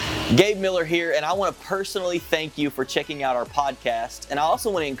Gabe Miller here, and I want to personally thank you for checking out our podcast. And I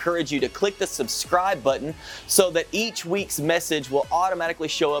also want to encourage you to click the subscribe button so that each week's message will automatically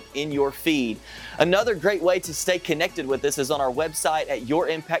show up in your feed. Another great way to stay connected with us is on our website at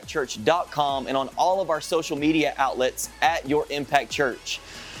yourimpactchurch.com and on all of our social media outlets at Your Impact Church.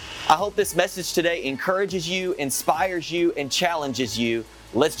 I hope this message today encourages you, inspires you, and challenges you.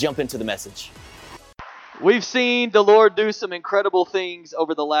 Let's jump into the message. We've seen the Lord do some incredible things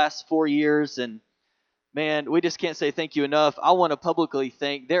over the last 4 years, and man, we just can't say thank you enough. I want to publicly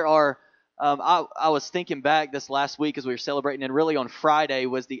thank. I was thinking back this last week as we were celebrating, and really on Friday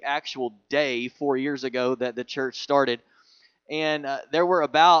was the actual day 4 years ago that the church started, and there were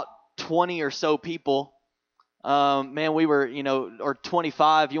about 20 or so people. We were, or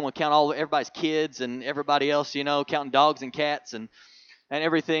 25. You want to count everybody's kids and everybody else, counting dogs and cats and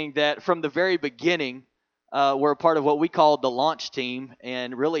everything that from the very beginning. Were a part of what we called the launch team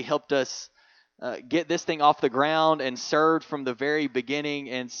and really helped us get this thing off the ground and served from the very beginning.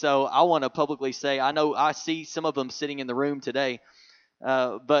 And so I want to publicly say, I know I see some of them sitting in the room today,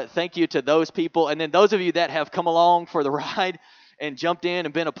 but thank you to those people. And then those of you that have come along for the ride and jumped in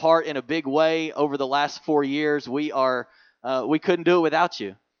and been a part in a big way over the last 4 years, we couldn't do it without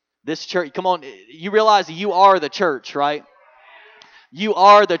you. This church, come on, you realize you are the church, right? You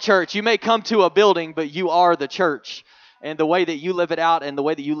are the church. You may come to a building, but you are the church. And the way that you live it out and the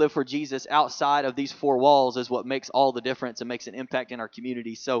way that you live for Jesus outside of these four walls is what makes all the difference and makes an impact in our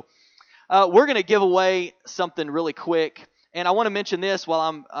community. So we're going to give away something really quick. And I want to mention this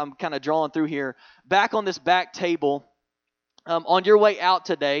while I'm kind of drawing through here. Back on this back table, on your way out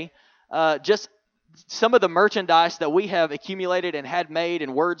today, just some of the merchandise that we have accumulated and had made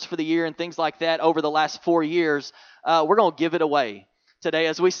and words for the year and things like that over the last 4 years, we're going to give it away today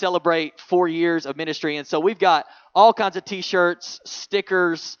as we celebrate 4 years of ministry. And so we've got all kinds of t-shirts,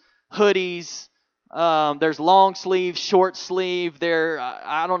 stickers, hoodies. There's long sleeve, short sleeve.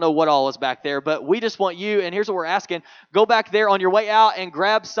 I don't know what all is back there, but we just want you, and here's what we're asking. Go back there on your way out and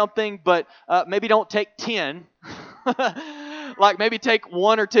grab something, but maybe don't take 10. Like maybe take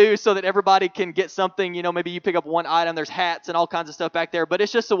 1 or 2 so that everybody can get something. Maybe you pick up one item. There's hats and all kinds of stuff back there. But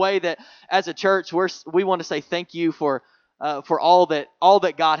it's just a way that as a church, we want to say thank you for all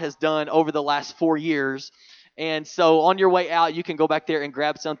that God has done over the last 4 years. And so on your way out, you can go back there and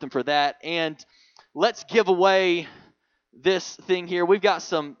grab something for that. And let's give away this thing here. We've got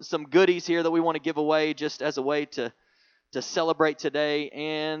some goodies here that we want to give away just as a way to celebrate today.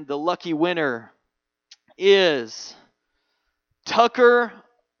 And the lucky winner is Tucker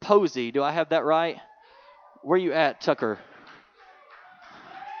Posey. Do I have that right? Where you at, Tucker?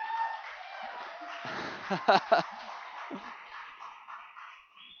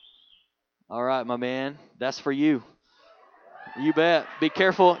 All right, my man. That's for you. You bet. Be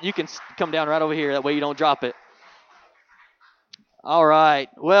careful. You can come down right over here. That way you don't drop it. All right.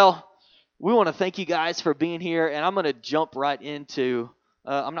 Well, we want to thank you guys for being here. And I'm going to jump right into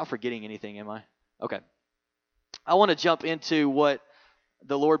I'm not forgetting anything, am I? Okay. I want to jump into what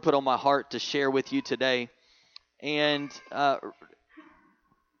the Lord put on my heart to share with you today. And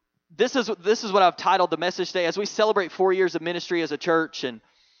this is what I've titled the message today as we celebrate 4 years of ministry as a church. And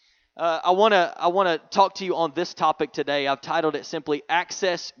I want to talk to you on this topic today. I've titled it simply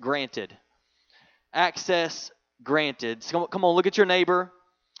Access Granted. Access Granted. So come on, look at your neighbor.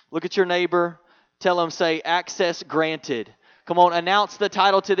 Look at your neighbor. Tell them, say, Access Granted. Come on, announce the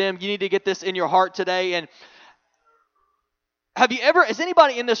title to them. You need to get this in your heart today. And has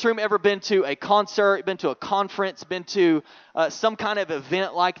anybody in this room ever been to a concert, been to a conference, been to some kind of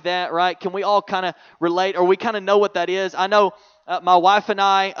event like that, right? Can we all kind of relate, or we kind of know what that is? I know my wife and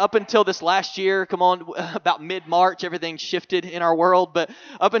I, up until this last year, about mid-March, everything shifted in our world. But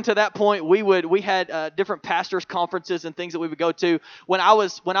up until that point, we had different pastors' conferences and things that we would go to. When I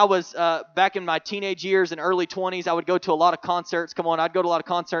was back in my teenage years and early 20s, I would go to a lot of concerts. I'd go to a lot of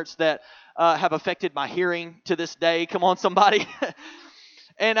concerts that have affected my hearing to this day. Come on, somebody.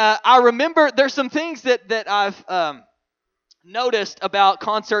 And I remember there's some things that I've noticed about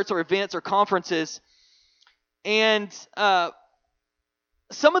concerts or events or conferences. And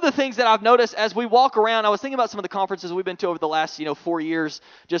some of the things that I've noticed as we walk around, I was thinking about some of the conferences we've been to over the last 4 years,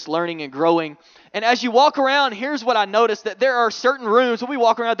 just learning and growing. And as you walk around, here's what I noticed, that there are certain rooms, when we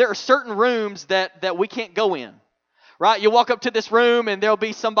walk around, there are certain rooms that we can't go in. Right? You walk up to this room and there'll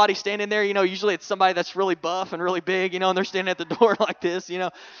be somebody standing there, usually it's somebody that's really buff and really big, and they're standing at the door like this,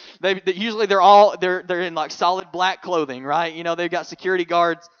 usually they're in like solid black clothing, right? They've got security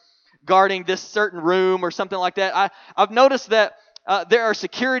guards guarding this certain room or something like that. I've noticed that there are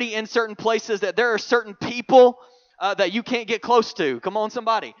security in certain places, that there are certain people that you can't get close to. Come on,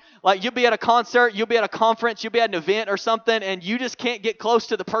 somebody. Like you'll be at a concert, you'll be at a conference, you'll be at an event or something, and you just can't get close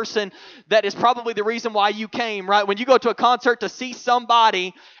to the person that is probably the reason why you came, right? When you go to a concert to see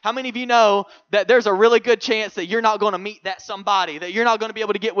somebody, how many of you know that there's a really good chance that you're not going to meet that somebody, that you're not going to be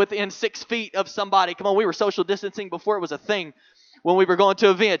able to get within 6 feet of somebody? Come on, we were social distancing before it was a thing when we were going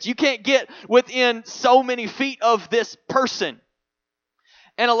to events. You can't get within so many feet of this person.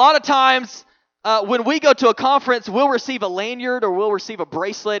 And a lot of times, when we go to a conference, we'll receive a lanyard or we'll receive a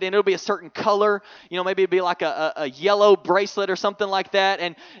bracelet, and it'll be a certain color. You know, maybe it'd be like a yellow bracelet or something like that.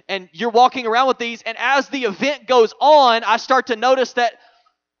 And you're walking around with these, and as the event goes on, I start to notice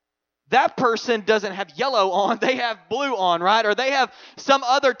that person doesn't have yellow on, they have blue on, right? Or they have some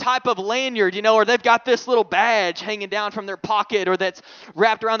other type of lanyard, you know, or they've got this little badge hanging down from their pocket, or that's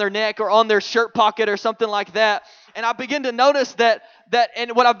wrapped around their neck or on their shirt pocket or something like that. And I begin to notice that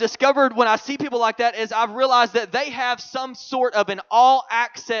and what I've discovered when I see people like that is I've realized that they have some sort of an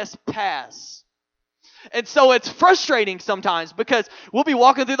all-access pass. And so it's frustrating sometimes because we'll be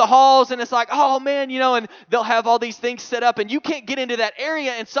walking through the halls and it's like, oh man, you know, and they'll have all these things set up and you can't get into that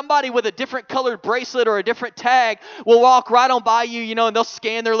area, and somebody with a different colored bracelet or a different tag will walk right on by you, you know, and they'll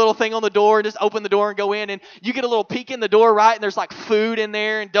scan their little thing on the door and just open the door and go in, and you get a little peek in the door, right? And there's like food in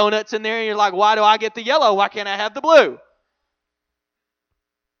there and donuts in there, and you're like, why do I get the yellow? Why can't I have the blue?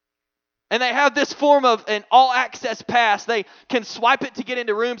 And they have this form of an all-access pass. They can swipe it to get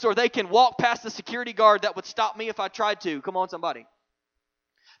into rooms, or they can walk past the security guard that would stop me if I tried to. Come on, somebody.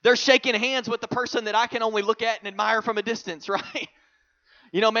 They're shaking hands with the person that I can only look at and admire from a distance, right?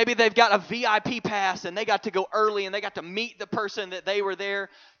 You know, maybe they've got a VIP pass and they got to go early and they got to meet the person that they were there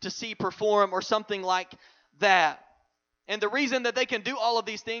to see perform or something like that. And the reason that they can do all of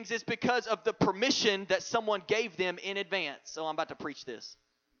these things is because of the permission that someone gave them in advance. So I'm about to preach this.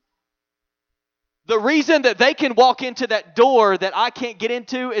 The reason that they can walk into that door that I can't get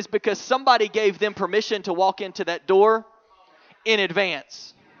into is because somebody gave them permission to walk into that door in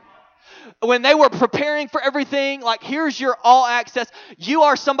advance. When they were preparing for everything, like here's your all access. You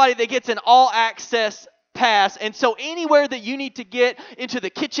are somebody that gets an all access pass. And so anywhere that you need to get into the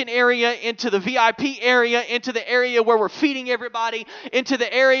kitchen area, into the VIP area, into the area where we're feeding everybody, into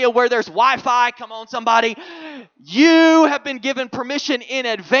the area where there's Wi-Fi, come on somebody, you have been given permission in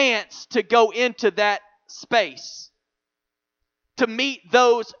advance to go into that space, to meet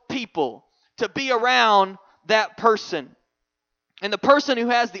those people, to be around that person. And the person who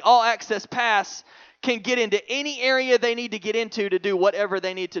has the all-access pass can get into any area they need to get into to do whatever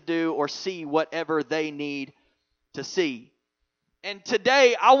they need to do or see whatever they need to see. And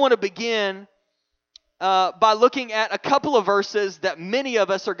today I want to begin by looking at a couple of verses that many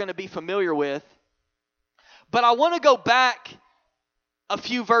of us are going to be familiar with. But I want to go back a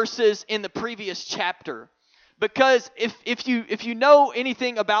few verses in the previous chapter. Because if you know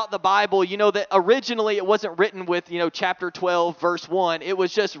anything about the Bible, you know that originally it wasn't written with, chapter 12, verse 1. It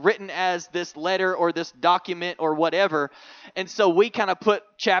was just written as this letter or this document or whatever. And so we kind of put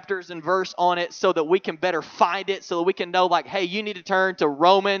chapters and verse on it so that we can better find it, so that we can know like, hey, you need to turn to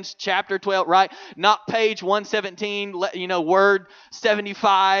Romans chapter 12, right? Not page 117, word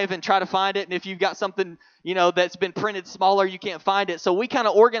 75 and try to find it. And if you've got something, that's been printed smaller, you can't find it. So we kind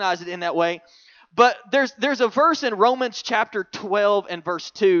of organize it in that way. But there's a verse in Romans chapter 12 and verse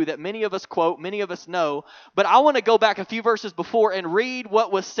 2 that many of us quote, many of us know. But I want to go back a few verses before and read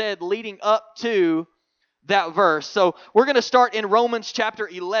what was said leading up to that verse. So we're going to start in Romans chapter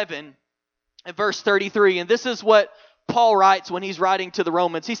 11 and verse 33. And this is what Paul writes when he's writing to the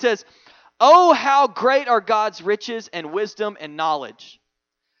Romans. He says, "Oh, how great are God's riches and wisdom and knowledge!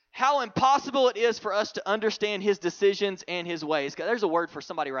 How impossible it is for us to understand His decisions and His ways." There's a word for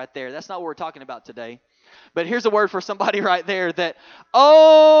somebody right there. That's not what we're talking about today. But here's a word for somebody right there that,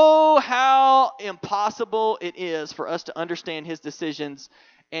 oh, how impossible it is for us to understand His decisions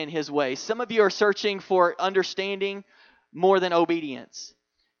and His ways. Some of you are searching for understanding more than obedience.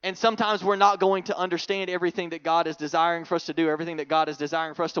 And sometimes we're not going to understand everything that God is desiring for us to do, everything that God is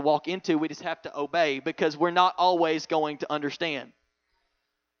desiring for us to walk into. We just have to obey because we're not always going to understand.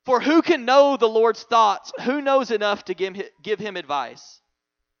 For who can know the Lord's thoughts? Who knows enough to give Him advice?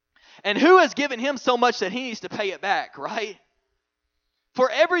 And who has given Him so much that He needs to pay it back, right? For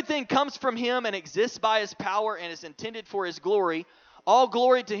everything comes from Him and exists by His power and is intended for His glory. All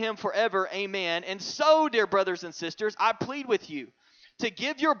glory to Him forever. Amen. And so, dear brothers and sisters, I plead with you to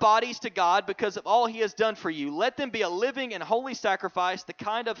give your bodies to God because of all He has done for you. Let them be a living and holy sacrifice, the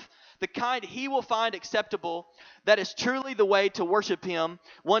kind He will find acceptable. That is truly the way to worship Him.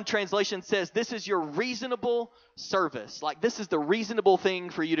 One translation says, this is your reasonable service. Like, this is the reasonable thing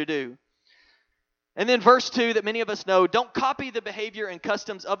for you to do. And then verse 2 that many of us know, don't copy the behavior and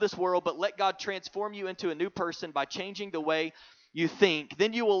customs of this world, but let God transform you into a new person by changing the way you think.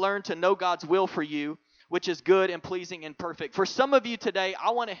 Then you will learn to know God's will for you, which is good and pleasing and perfect. For some of you today,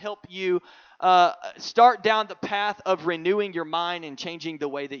 I want to help you start down the path of renewing your mind and changing the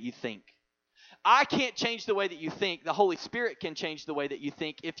way that you think. I can't change the way that you think. The Holy Spirit can change the way that you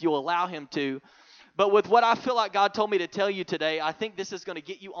think if you allow Him to. But with what I feel like God told me to tell you today, I think this is going to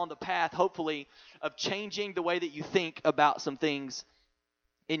get you on the path, hopefully, of changing the way that you think about some things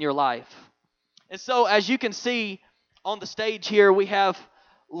in your life. And so, as you can see on the stage here, we have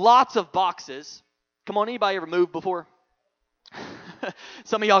lots of boxes. Come on, anybody ever moved before?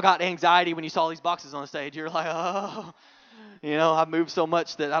 Some of y'all got anxiety when you saw these boxes on the stage. You're like, oh, I've moved so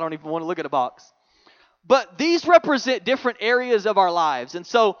much that I don't even want to look at a box. But these represent different areas of our lives. And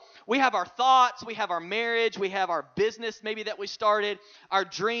so we have our thoughts, we have our marriage, we have our business maybe that we started, our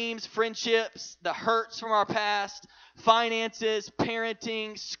dreams, friendships, the hurts from our past, finances,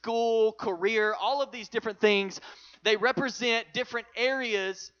 parenting, school, career, all of these different things. They represent different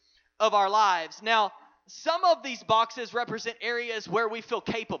areas of our lives. Now, some of these boxes represent areas where we feel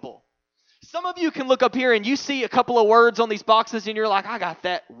capable. Some of you can look up here and you see a couple of words on these boxes and you're like, I got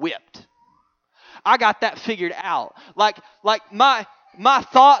that whipped. I got that figured out. Like my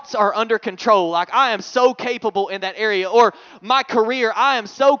thoughts are under control. Like I am so capable in that area. Or my career, I am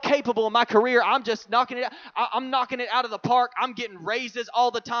so capable in my career. I'm just knocking it out. I'm knocking it out of the park. I'm getting raises all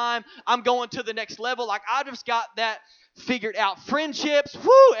the time. I'm going to the next level. Like I just got that figured out. Friendships,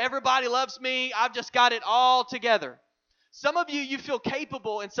 everybody loves me. I've just got it all together. Some of you feel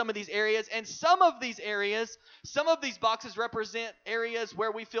capable in some of these areas, and some of these boxes represent areas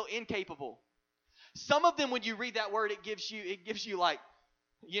where we feel incapable. Some of them, when you read that word, it gives you like,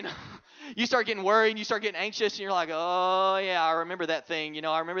 you start getting worried and you start getting anxious and you're like, oh yeah, I remember that thing.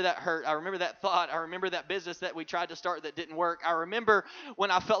 I remember that hurt. I remember that thought. I remember that business that we tried to start that didn't work. I remember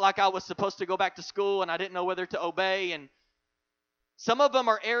when I felt like I was supposed to go back to school and I didn't know whether to obey. And some of them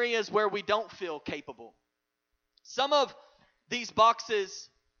are areas where we don't feel capable. Some of these boxes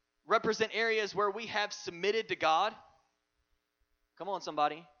represent areas where we have submitted to God. Come on,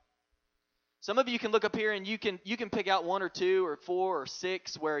 somebody. Some of you can look up here and you can pick out 1 or 2 or 4 or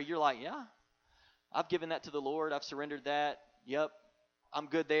 6 where you're like, yeah, I've given that to the Lord. I've surrendered that. Yep, I'm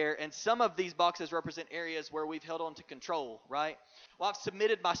good there. And some of these boxes represent areas where we've held on to control, right? Well, I've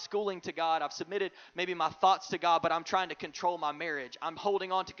submitted my schooling to God. I've submitted maybe my thoughts to God, but I'm trying to control my marriage. I'm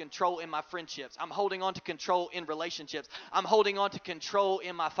holding on to control in my friendships. I'm holding on to control in relationships. I'm holding on to control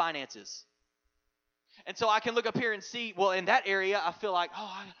in my finances. And so I can look up here and see, well, in that area, I feel like,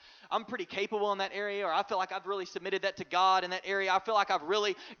 I'm pretty capable in that area, or I feel like I've really submitted that to God in that area. I feel like I've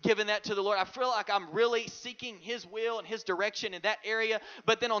really given that to the Lord. I feel like I'm really seeking His will and His direction in that area.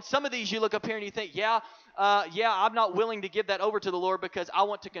 But then on some of these, you look up here and you think, I'm not willing to give that over to the Lord because I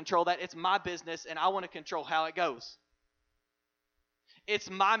want to control that. It's my business, and I want to control how it goes. It's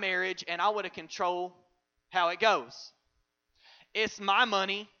my marriage, and I want to control how it goes. It's my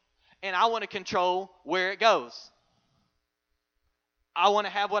money, and I want to control where it goes. I want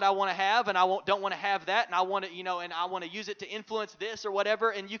to have what I want to have, and I don't want to have that, and I want to, and I want to use it to influence this or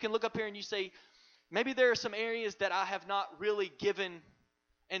whatever. And you can look up here and you say, maybe there are some areas that I have not really given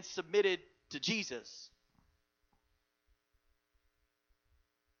and submitted to Jesus.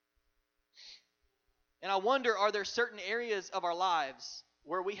 And I wonder, are there certain areas of our lives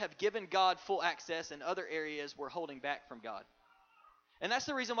where we have given God full access and other areas we're holding back from God? And that's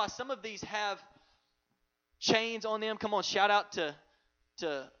the reason why some of these have chains on them. Come on, shout out to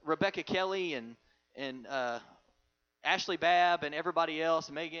Rebecca Kelly and Ashley Babb and everybody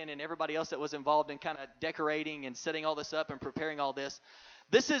else, Megan and everybody else that was involved in kind of decorating and setting all this up and preparing all this.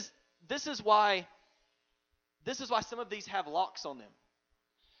 This is why some of these have locks on them.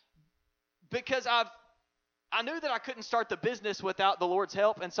 Because I knew that I couldn't start the business without the Lord's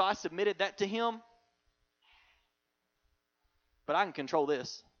help, and so I submitted that to Him. But I can control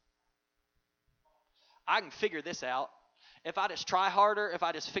this. I can figure this out. If I just try harder, if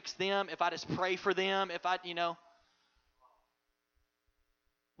I just fix them, if I just pray for them,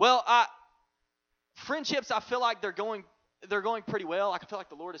 friendships, I feel like they're going pretty well. I feel like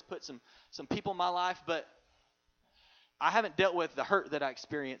the Lord has put some people in my life, but I haven't dealt with the hurt that I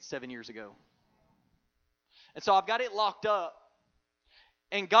experienced 7 years ago. And so I've got it locked up,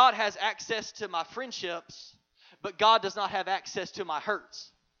 and God has access to my friendships, but God does not have access to my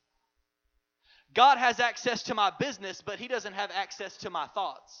hurts. God has access to my business, but He doesn't have access to my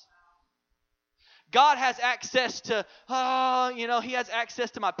thoughts. God has access to, He has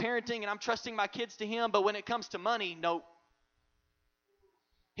access to my parenting, and I'm trusting my kids to Him, but when it comes to money, nope.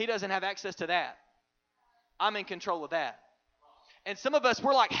 He doesn't have access to that. I'm in control of that. And some of us,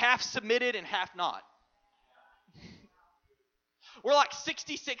 we're like half submitted and half not. We're like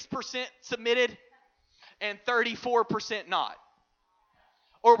 66% submitted and 34% not.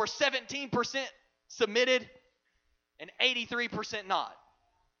 Or we're 17% submitted and 83% not.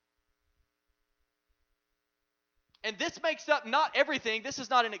 And this makes up not everything. This is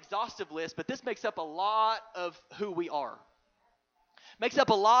not an exhaustive list, but this makes up a lot of who we are. Makes up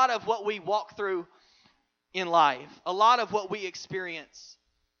a lot of what we walk through in life. A lot of what we experience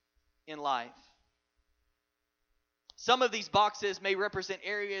in life. Some of these boxes may represent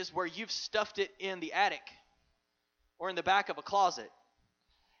areas where you've stuffed it in the attic or in the back of a closet,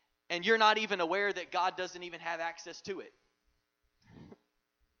 and you're not even aware that God doesn't even have access to it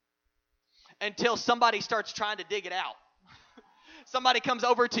until somebody starts trying to dig it out. Somebody comes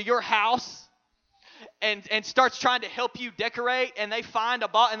over to your house and starts trying to help you decorate, and they find a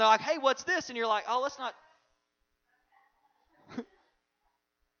box, and they're like, hey, what's this? And you're like, oh, let's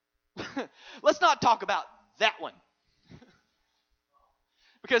not talk about that one.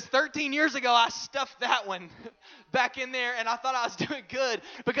 Because 13 years ago, I stuffed that one back in there, and I thought I was doing good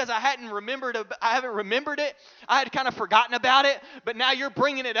because I haven't remembered it. I had kind of forgotten about it, but now you're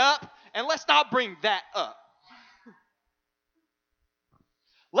bringing it up, and let's not bring that up.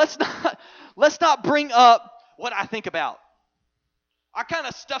 Let's not bring up what I think about. I kind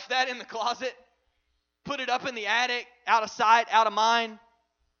of stuffed that in the closet, put it up in the attic, out of sight, out of mind.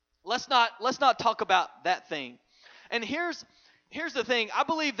 Let's not talk about that thing. And here's the thing. I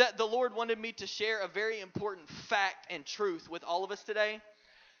believe that the Lord wanted me to share a very important fact and truth with all of us today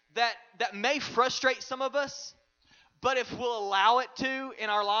that may frustrate some of us, but if we'll allow it to in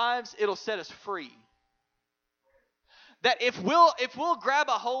our lives, it'll set us free. That if we'll grab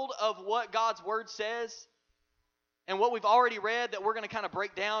a hold of what God's Word says and what we've already read that we're going to kind of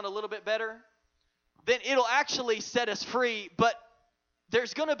break down a little bit better, then it'll actually set us free. But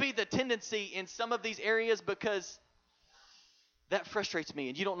there's going to be the tendency in some of these areas because that frustrates me,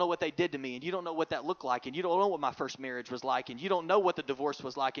 and you don't know what they did to me, and you don't know what that looked like, and you don't know what my first marriage was like, and you don't know what the divorce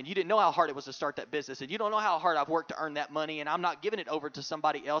was like, and you didn't know how hard it was to start that business, and you don't know how hard I've worked to earn that money, and I'm not giving it over to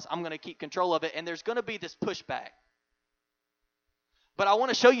somebody else. I'm going to keep control of it, and there's going to be this pushback. But I want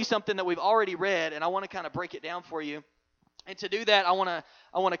to show you something that we've already read, and I want to kind of break it down for you. And to do that, I want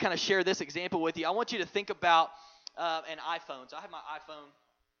to kind of share this example with you. I want you to think about an iPhone. So I have my iPhone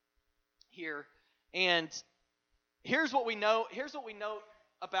here, and here's what we know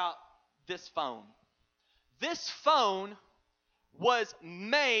about this phone. This phone was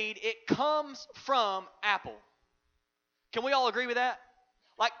made, it comes from Apple. Can we all agree with that?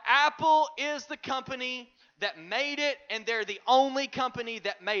 Like, Apple is the company that made it, and they're the only company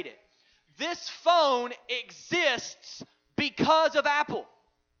that made it. This phone exists because of Apple.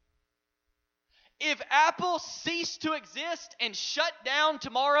 If Apple ceased to exist and shut down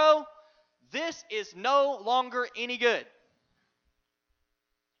tomorrow, this is no longer any good.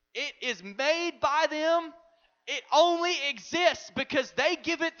 It is made by them. It only exists because they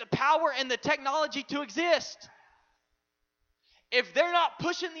give it the power and the technology to exist. If they're not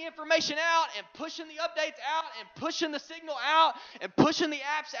pushing the information out and pushing the updates out and pushing the signal out and pushing the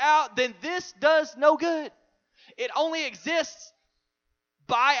apps out, then this does no good. It only exists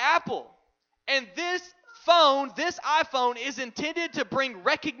by Apple. And this phone, this iPhone, is intended to bring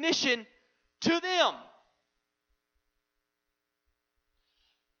recognition to them.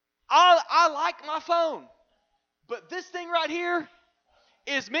 I like my phone, but this thing right here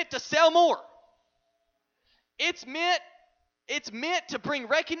is meant to sell more. It's meant to bring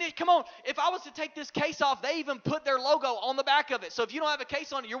recognition. Come on, if I was to take this case off, they even put their logo on the back of it. So if you don't have a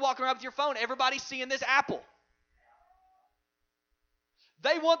case on it, you're walking around with your phone, everybody's seeing this Apple.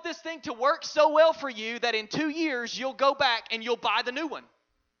 They want this thing to work so well for you that in 2 years, you'll go back and you'll buy the new one.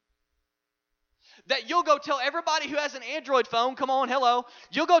 That you'll go tell everybody who has an Android phone, come on, hello.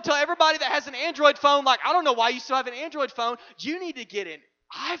 You'll go tell everybody that has an Android phone, like, I don't know why you still have an Android phone. You need to get an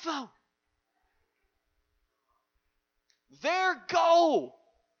iPhone. Their goal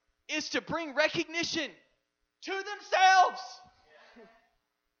is to bring recognition to themselves.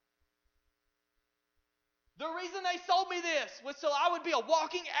 The reason they sold me this was so I would be a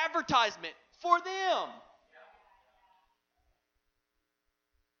walking advertisement for them.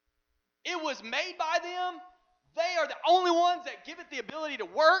 It was made by them. They are the only ones that give it the ability to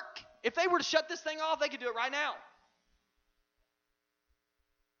work. If they were to shut this thing off, they could do it right now.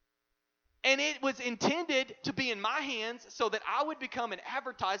 And it was intended to be in my hands so that I would become an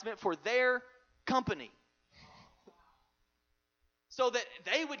advertisement for their company. So that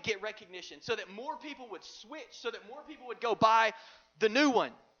they would get recognition, so that more people would switch, so that more people would go buy the new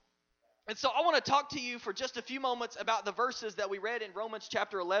one. And so I want to talk to you for just a few moments about the verses that we read in Romans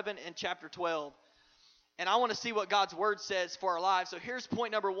chapter 11 and chapter 12. And I want to see what God's word says for our lives. So here's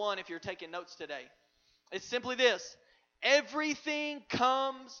point number 1 if you're taking notes today. It's simply this: everything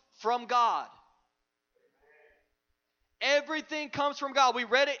comes from God. Everything comes from God. We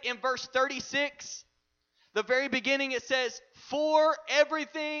read it in verse 36. The very beginning it says, "For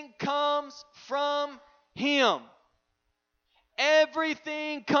everything comes from Him."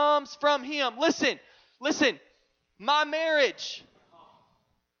 Everything comes from Him. Listen. My marriage,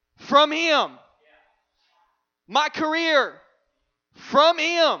 from Him. My career, from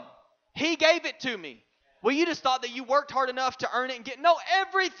Him. He gave it to me. Well, you just thought that you worked hard enough to earn it and get... No,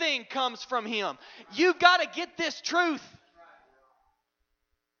 everything comes from Him. You've got to get this truth.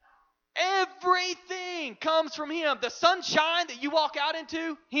 Everything comes from Him. The sunshine that you walk out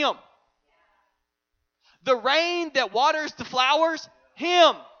into, Him. The rain that waters the flowers,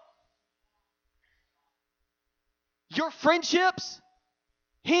 Him. Your friendships,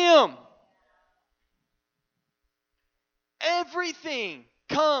 Him. Everything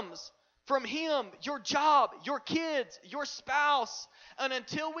comes from Him. Your job, your kids, your spouse. And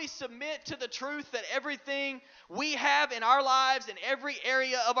until we submit to the truth that everything we have in our lives, in every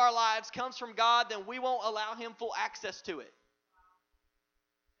area of our lives, comes from God, then we won't allow Him full access to it.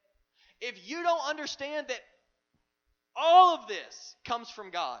 If you don't understand that all of this comes from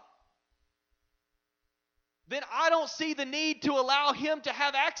God, then I don't see the need to allow Him to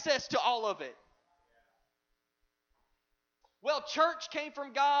have access to all of it. Well, church came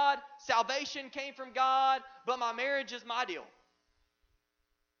from God, salvation came from God, but my marriage is my deal.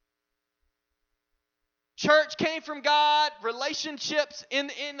 Church came from God, relationships in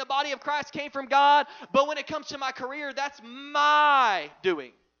the body of Christ came from God, but when it comes to my career, that's my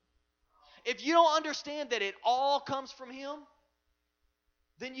doing. If you don't understand that it all comes from Him,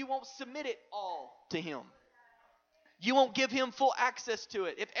 then you won't submit it all to Him. You won't give Him full access to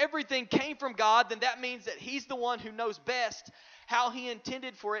it. If everything came from God, then that means that He's the one who knows best how He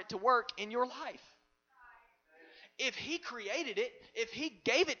intended for it to work in your life. If He created it, if He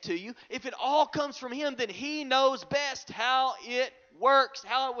gave it to you, if it all comes from Him, then He knows best how it works,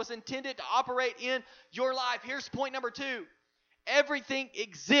 how it was intended to operate in your life. Here's point number 2. Everything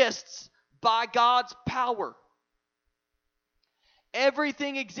exists by God's power.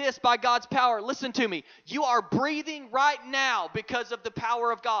 Everything exists by God's power. Listen to me. You are breathing right now because of the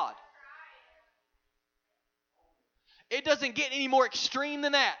power of God. It doesn't get any more extreme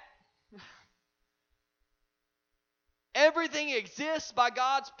than that. Everything exists by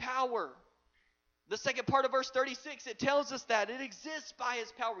God's power. The second part of verse 36, it tells us that. It exists by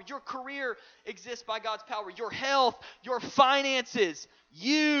His power. Your career exists by God's power. Your health, your finances,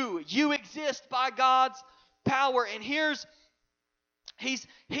 you exist by God's power. And He's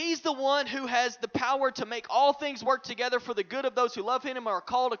the one who has the power to make all things work together for the good of those who love Him and are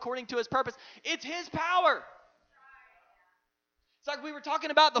called according to His purpose. It's His power. It's like we were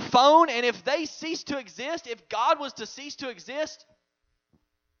talking about the phone, and if they cease to exist, if God was to cease to exist,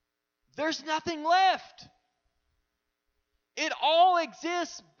 there's nothing left. It all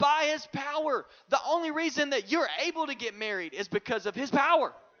exists by His power. The only reason that you're able to get married is because of His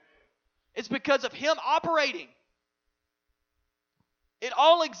power. It's because of Him operating. It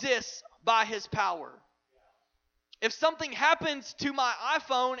all exists by His power. If something happens to my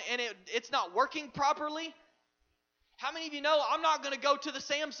iPhone and it's not working properly, how many of you know I'm not going to go to the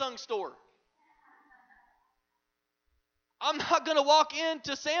Samsung store? I'm not going to walk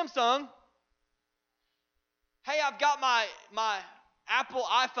into Samsung. Hey, I've got my Apple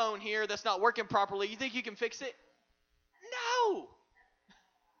iPhone here that's not working properly. You think you can fix it? No.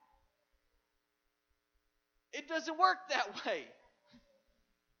 It doesn't work that way.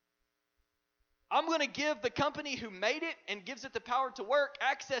 I'm going to give the company who made it and gives it the power to work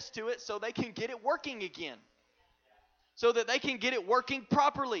access to it so they can get it working again. So that they can get it working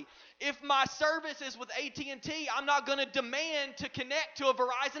properly. If my service is with AT&T, I'm not going to demand to connect to a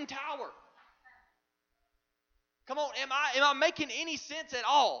Verizon tower. Come on, am I making any sense at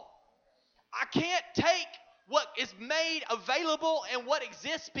all? I can't take what is made available and what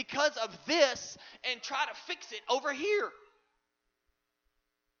exists because of this and try to fix it over here.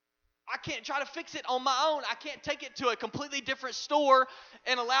 I can't try to fix it on my own. I can't take it to a completely different store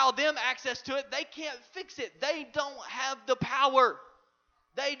and allow them access to it. They can't fix it. They don't have the power.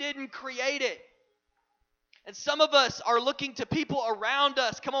 They didn't create it. And some of us are looking to people around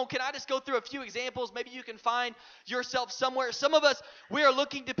us. Come on, can I just go through a few examples? Maybe you can find yourself somewhere. Some of us, we are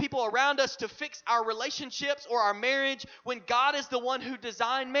looking to people around us to fix our relationships or our marriage when God is the one who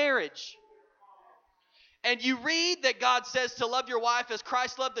designed marriage. And you read that God says to love your wife as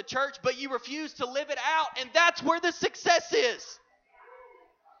Christ loved the church, but you refuse to live it out, and that's where the success is.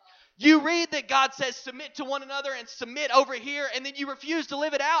 You read that God says submit to one another and submit over here, and then you refuse to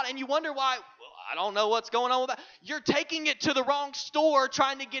live it out, and you wonder why. Well, I don't know what's going on with that. You're taking it to the wrong store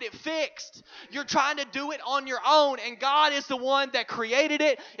trying to get it fixed. You're trying to do it on your own, and God is the one that created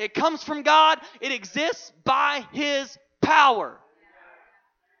it. It comes from God. It exists by His power.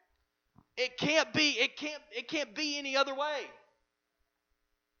 It can't be any other way.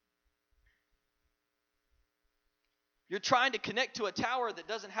 You're trying to connect to a tower that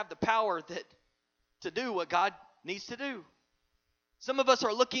doesn't have the power to do what God needs to do. Some of us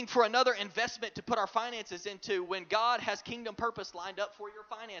are looking for another investment to put our finances into when God has kingdom purpose lined up for your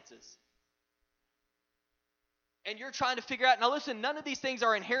finances. And you're trying to figure out, now listen, none of these things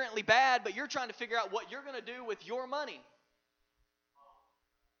are inherently bad, but you're trying to figure out what you're going to do with your money.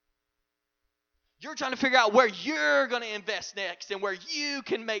 You're trying to figure out where you're going to invest next and where you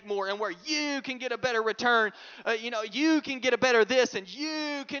can make more and where you can get a better return. You can get a better this and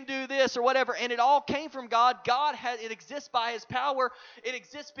you can do this or whatever. And it all came from God. It exists by His power. It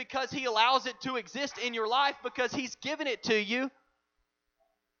exists because He allows it to exist in your life because He's given it to you.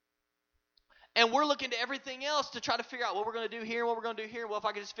 And we're looking to everything else to try to figure out what we're going to do here, what we're going to do here. Well, if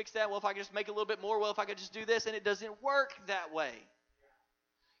I could just fix that. Well, if I could just make a little bit more. Well, if I could just do this. And it doesn't work that way.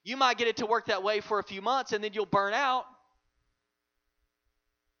 You might get it to work that way for a few months and then you'll burn out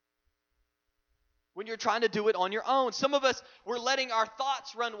when you're trying to do it on your own. Some of us, we're letting our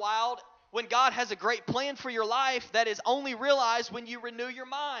thoughts run wild when God has a great plan for your life that is only realized when you renew your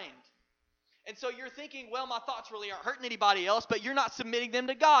mind. And so you're thinking, well, my thoughts really aren't hurting anybody else, but you're not submitting them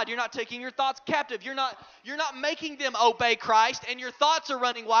to God. You're not taking your thoughts captive. You're not making them obey Christ, and your thoughts are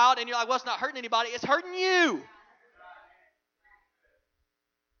running wild, and you're like, well, it's not hurting anybody. It's hurting you.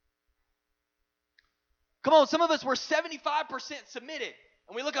 Come on, some of us were 75% submitted.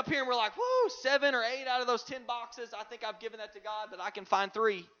 And we look up here and we're like, whoo, 7 or 8 out of those 10 boxes, I think I've given that to God, but I can find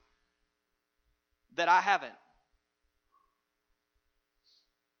 3 that I haven't.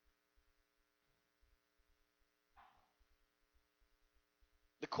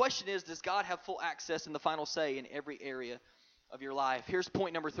 The question is, does God have full access and the final say in every area of your life? Here's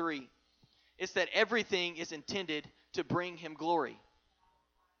point number 3. It's that everything is intended to bring Him glory.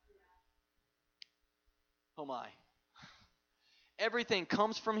 Oh my. Everything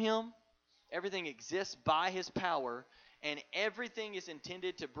comes from Him. Everything exists by His power. And everything is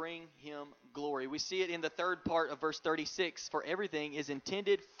intended to bring Him glory. We see it in the third part of verse 36. For everything is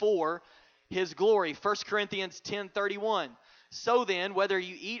intended for His glory. 1 Corinthians 10:31. So then, whether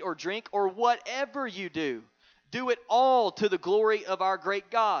you eat or drink or whatever you do it all to the glory of our great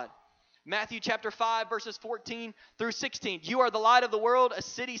God. Matthew chapter 5, verses 14 through 16. You are the light of the world. A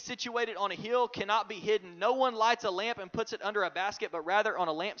city situated on a hill cannot be hidden. No one lights a lamp and puts it under a basket, but rather on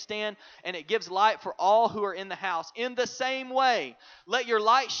a lampstand, and it gives light for all who are in the house. In the same way, let your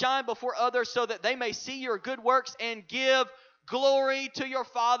light shine before others so that they may see your good works and give glory to your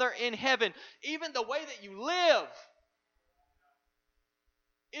Father in heaven. Even the way that you live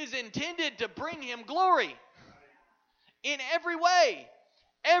is intended to bring Him glory in every way.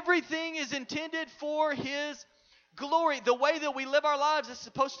 Everything is intended for His glory. The way that we live our lives is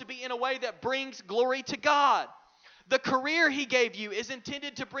supposed to be in a way that brings glory to God. The career He gave you is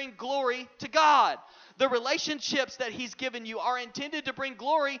intended to bring glory to God. The relationships that He's given you are intended to bring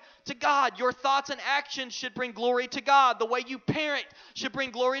glory to God. Your thoughts and actions should bring glory to God. The way you parent should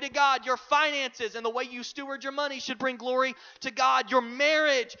bring glory to God. Your finances and the way you steward your money should bring glory to God. Your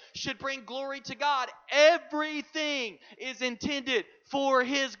marriage should bring glory to God. Everything is intended for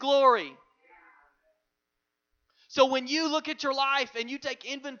His glory. So when you look at your life and you take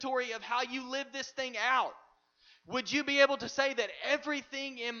inventory of how you live this thing out, would you be able to say that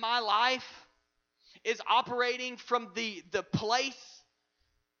everything in my life is operating from the place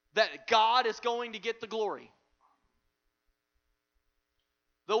that God is going to get the glory?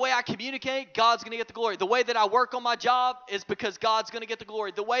 The way I communicate, God's going to get the glory. The way that I work on my job is because God's going to get the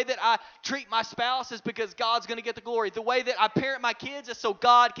glory. The way that I treat my spouse is because God's going to get the glory. The way that I parent my kids is so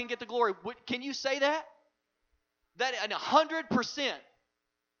God can get the glory. Can you say that? That in 100%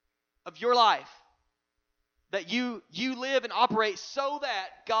 of your life, that you live and operate so that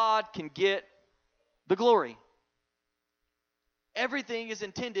God can get the glory. Everything is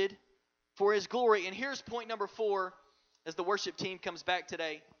intended for His glory. And here's point number 4, as the worship team comes back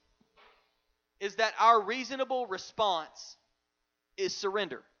today, is that our reasonable response is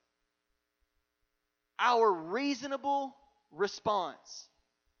surrender. Our reasonable response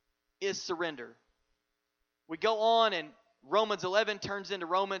is surrender. We go on and Romans 11 turns into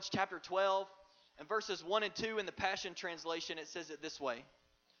Romans chapter 12. In verses 1 and 2 in the Passion Translation, it says it this way. It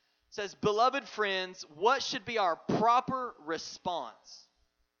says, "Beloved friends, what should be our proper response?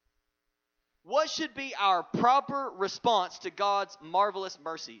 What should be our proper response to God's marvelous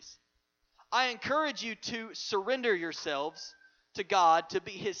mercies? I encourage you to surrender yourselves to God to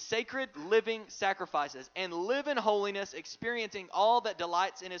be His sacred living sacrifices and live in holiness, experiencing all that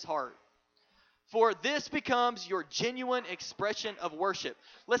delights in His heart. For this becomes your genuine expression of worship."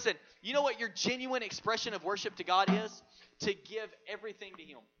 Listen, you know what your genuine expression of worship to God is? To give everything to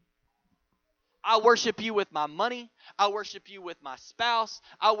Him. I worship you with my money. I worship you with my spouse.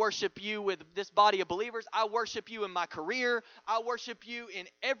 I worship you with this body of believers. I worship you in my career. I worship you in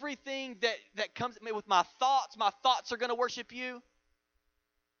everything that comes at me with my thoughts. My thoughts are going to worship you.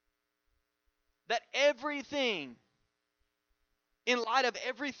 That everything, in light of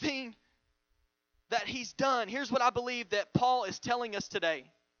everything that He's done, here's what I believe that Paul is telling us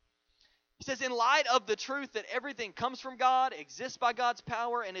today. He says, in light of the truth that everything comes from God, exists by God's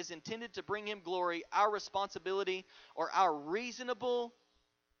power, and is intended to bring Him glory, our responsibility or our reasonable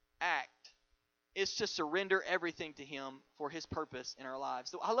act is to surrender everything to Him for His purpose in our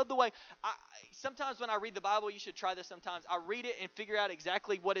lives. So I love the way, sometimes when I read the Bible, you should try this sometimes. I read it and figure out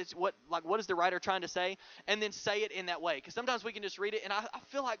exactly what is the writer trying to say, and then say it in that way. Because sometimes we can just read it, and I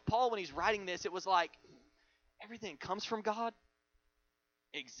feel like Paul, when he's writing this, it was like, everything comes from God,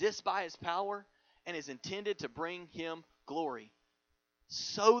 exists by His power, and is intended to bring Him glory.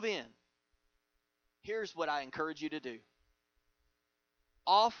 So then, here's what I encourage you to do.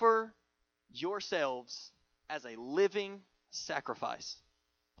 Offer yourselves as a living sacrifice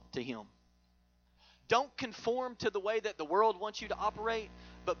to Him. Don't conform to the way that the world wants you to operate,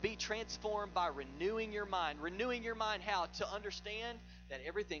 but be transformed by renewing your mind. Renewing your mind how? To understand that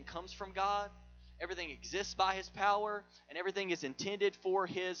everything comes from God, everything exists by His power, and everything is intended for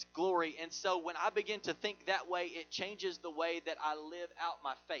His glory. And so when I begin to think that way, it changes the way that I live out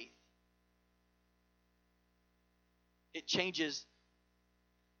my faith. It changes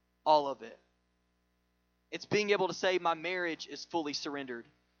all of it. It's being able to say my marriage is fully surrendered.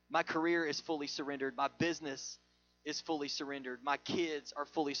 My career is fully surrendered. My business is fully surrendered. My kids are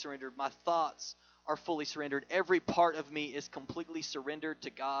fully surrendered. My thoughts are fully surrendered. Every part of me is completely surrendered to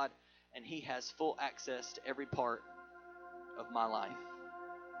God, and He has full access to every part of my life.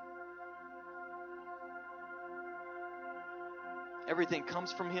 Everything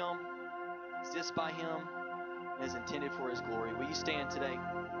comes from Him, exists by Him, and is intended for His glory. Will you stand today?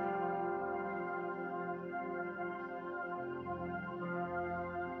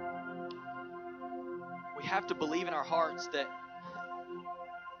 We have to believe in our hearts that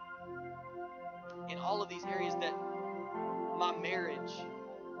in all of these areas that my marriage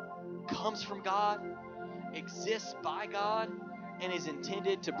comes from God, exists by God, and is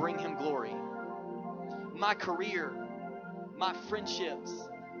intended to bring Him glory. My career, my friendships,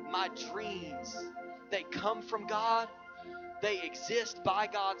 my dreams, they come from God, they exist by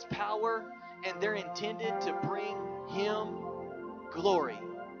God's power, and they're intended to bring Him glory.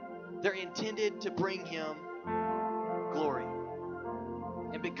 They're intended to bring Him glory.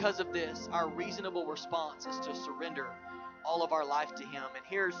 And because of this, our reasonable response is to surrender all of our life to Him. And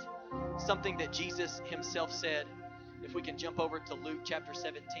here's something that Jesus Himself said. If we can jump over to Luke chapter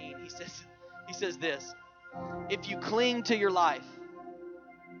 17, He says this: if you cling to your life,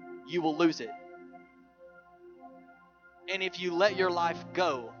 you will lose it. And if you let your life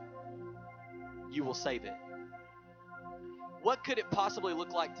go, you will save it. What could it possibly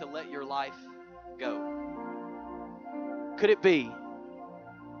look like to let your life go? Could it be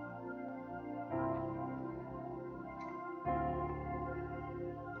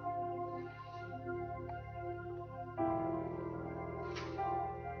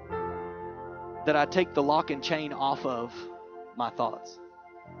that I take the lock and chain off of my thoughts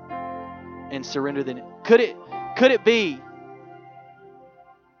and surrender them? Could it be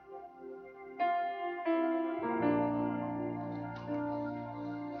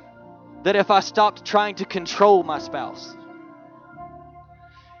that if I stopped trying to control my spouse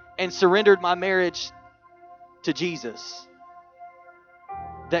and surrendered my marriage to Jesus,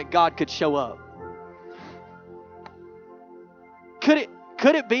 that God could show up? Could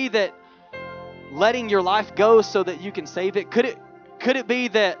it be that letting your life go so that you can save it? Could it be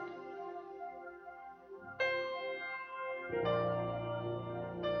that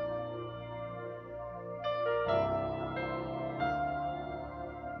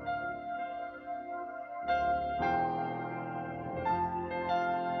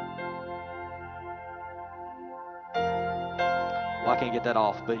I can't get that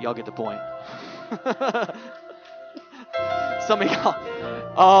off, but y'all get the point. Some of y'all,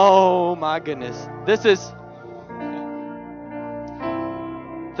 Oh my goodness. This is...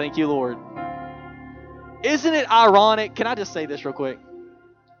 Thank you, Lord. Isn't it ironic? Can I just say this real quick?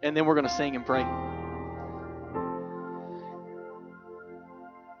 And then we're going to sing and pray.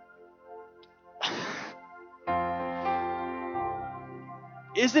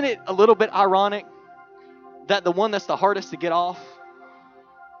 Isn't it a little bit ironic that the one that's the hardest to get off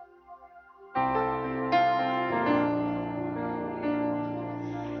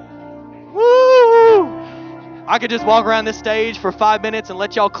I could just walk around this stage for 5 minutes and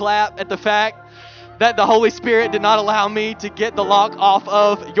let y'all clap at the fact that the Holy Spirit did not allow me to get the lock off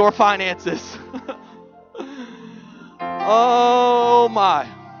of your finances. Oh my.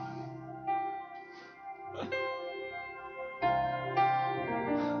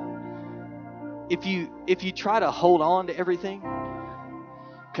 If you try to hold on to everything,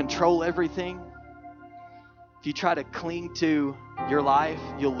 control everything, if you try to cling to your life,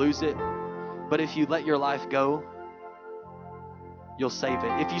 you'll lose it. But if you let your life go, you'll save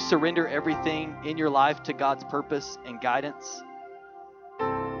it. If you surrender everything in your life to God's purpose and guidance.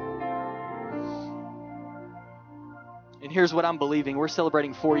 And here's what I'm believing. We're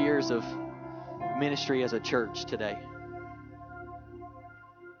celebrating 4 years of ministry as a church today.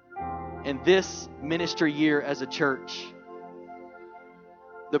 And this ministry year as a church,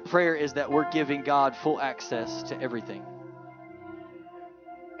 the prayer is that we're giving God full access to everything.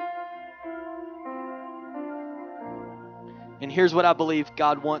 And here's what I believe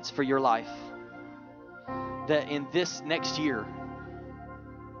God wants for your life. That in this next year,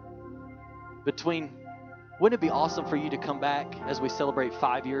 wouldn't it be awesome for you to come back as we celebrate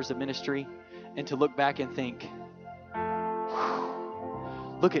 5 years of ministry and to look back and think,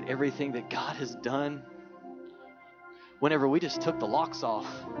 look at everything that God has done whenever we just took the locks off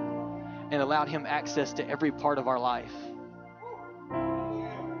and allowed Him access to every part of our life.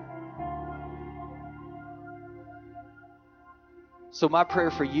 So my prayer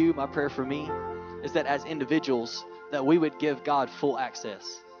for you, my prayer for me, is that as individuals, that we would give God full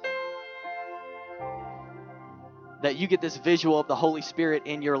access. That you get this visual of the Holy Spirit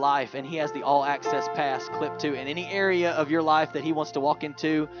in your life, and He has the all access pass clipped to in any area of your life that He wants to walk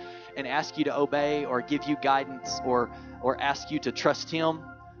into and ask you to obey or give you guidance or ask you to trust Him,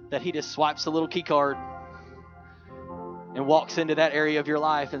 that He just swipes a little key card and walks into that area of your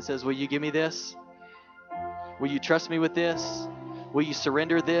life and says, will you give me this? Will you trust me with this? Will you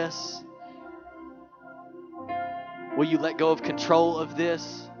surrender this? Will you let go of control of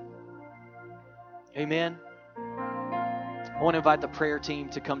this? Amen. I want to invite the prayer team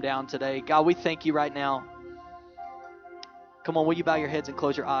to come down today. God, we thank you right now. Come on, will you bow your heads and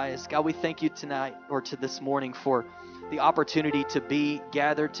close your eyes? God, we thank you tonight or to this morning for the opportunity to be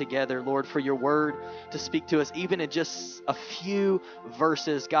gathered together, Lord, for your word to speak to us, even in just a few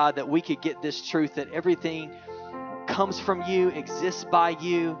verses, God, that we could get this truth that everything comes from you, exists by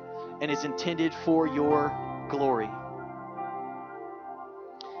you, and is intended for your glory.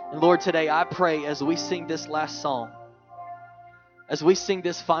 And Lord, today I pray as we sing this last song, as we sing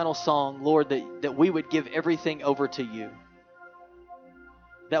this final song, Lord, that we would give everything over to you.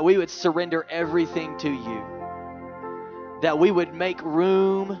 That we would surrender everything to you. That we would make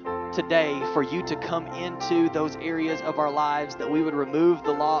room today for you to come into those areas of our lives, that we would remove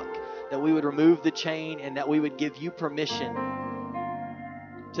the lock, that we would remove the chain, and that we would give you permission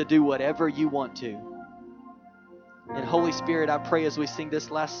to do whatever you want to. And Holy Spirit, I pray as we sing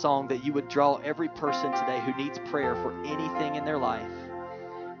this last song that you would draw every person today who needs prayer for anything in their life.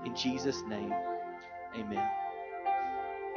 In Jesus' name, amen.